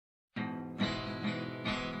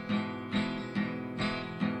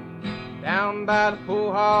down by the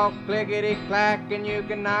pool hall, clickety clack, and you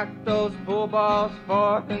can knock those pool balls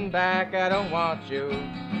forth and back. I don't want you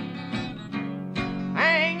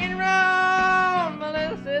hanging round, my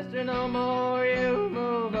little sister, no more. You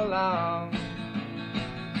move along,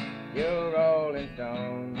 you rolling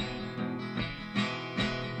stone.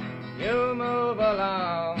 You move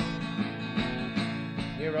along,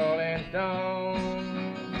 you rolling stone.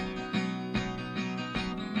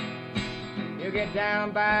 You get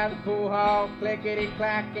down by the pool hall, clickety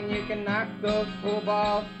clack, and you can knock those pool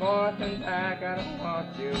balls forth and back. I don't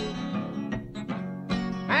want you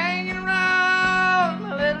hanging around,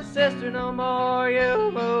 my little sister, no more.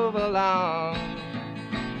 You move along,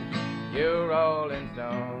 you rolling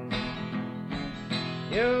stone.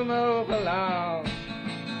 You move along,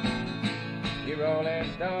 you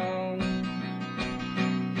rolling stone.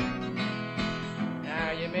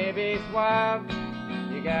 Now you may be suave,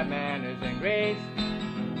 you got manners and grace,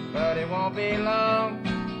 but it won't be long,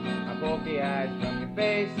 I'll poke the eyes from your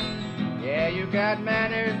face. Yeah, you got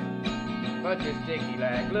manners, but you're sticky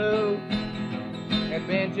like glue. It's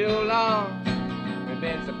been too long, we've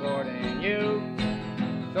been supporting you.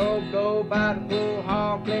 So go by the pool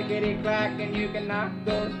hall, clickety clack, and you can knock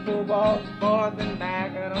those pool balls forth and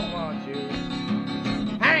back. I don't want you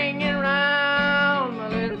hanging around, my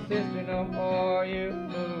little sister, no more. You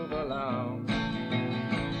move along,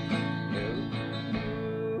 you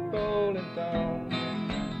rolling stone.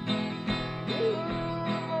 You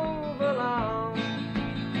move along,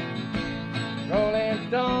 rolling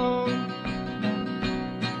stone.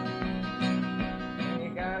 And you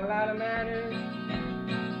got a lot of manners,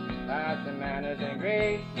 lots of manners and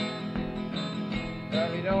grace, but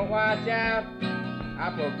if you don't watch out,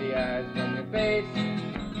 I'll poke the eyes from your face.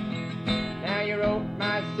 Now you wrote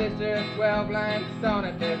my sister a 12-line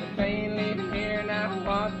sonnet. There's a train leaving here, now I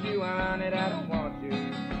want you on it. I don't want you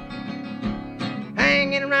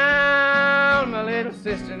hanging around, my little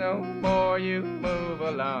sister, no more. You move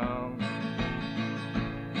along,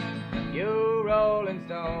 you rolling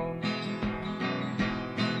stone.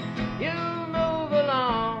 You move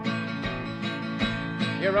along,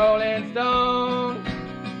 you rolling stone.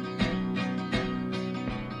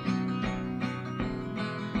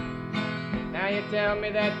 Now you tell me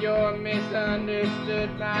that you're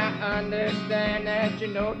misunderstood. I understand that you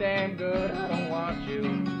know damn good I don't want you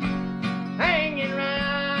hanging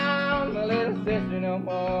around, my little sister, no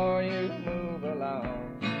more. You move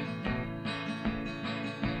along,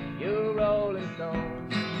 you rolling stone.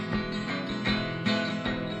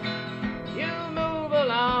 You move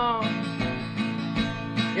along,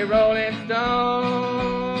 you rolling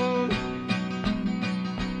stone.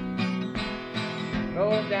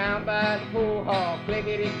 Go down by the pool hall,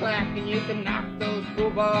 clickety clack, and you can knock those pool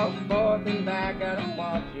balls forth and back. I don't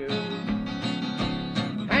want you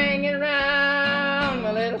hanging around,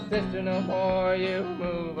 my little sister, no more. You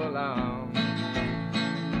move along,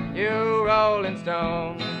 you rolling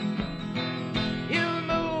stone. You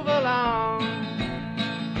move along,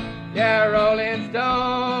 yeah, rolling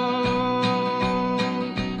stone.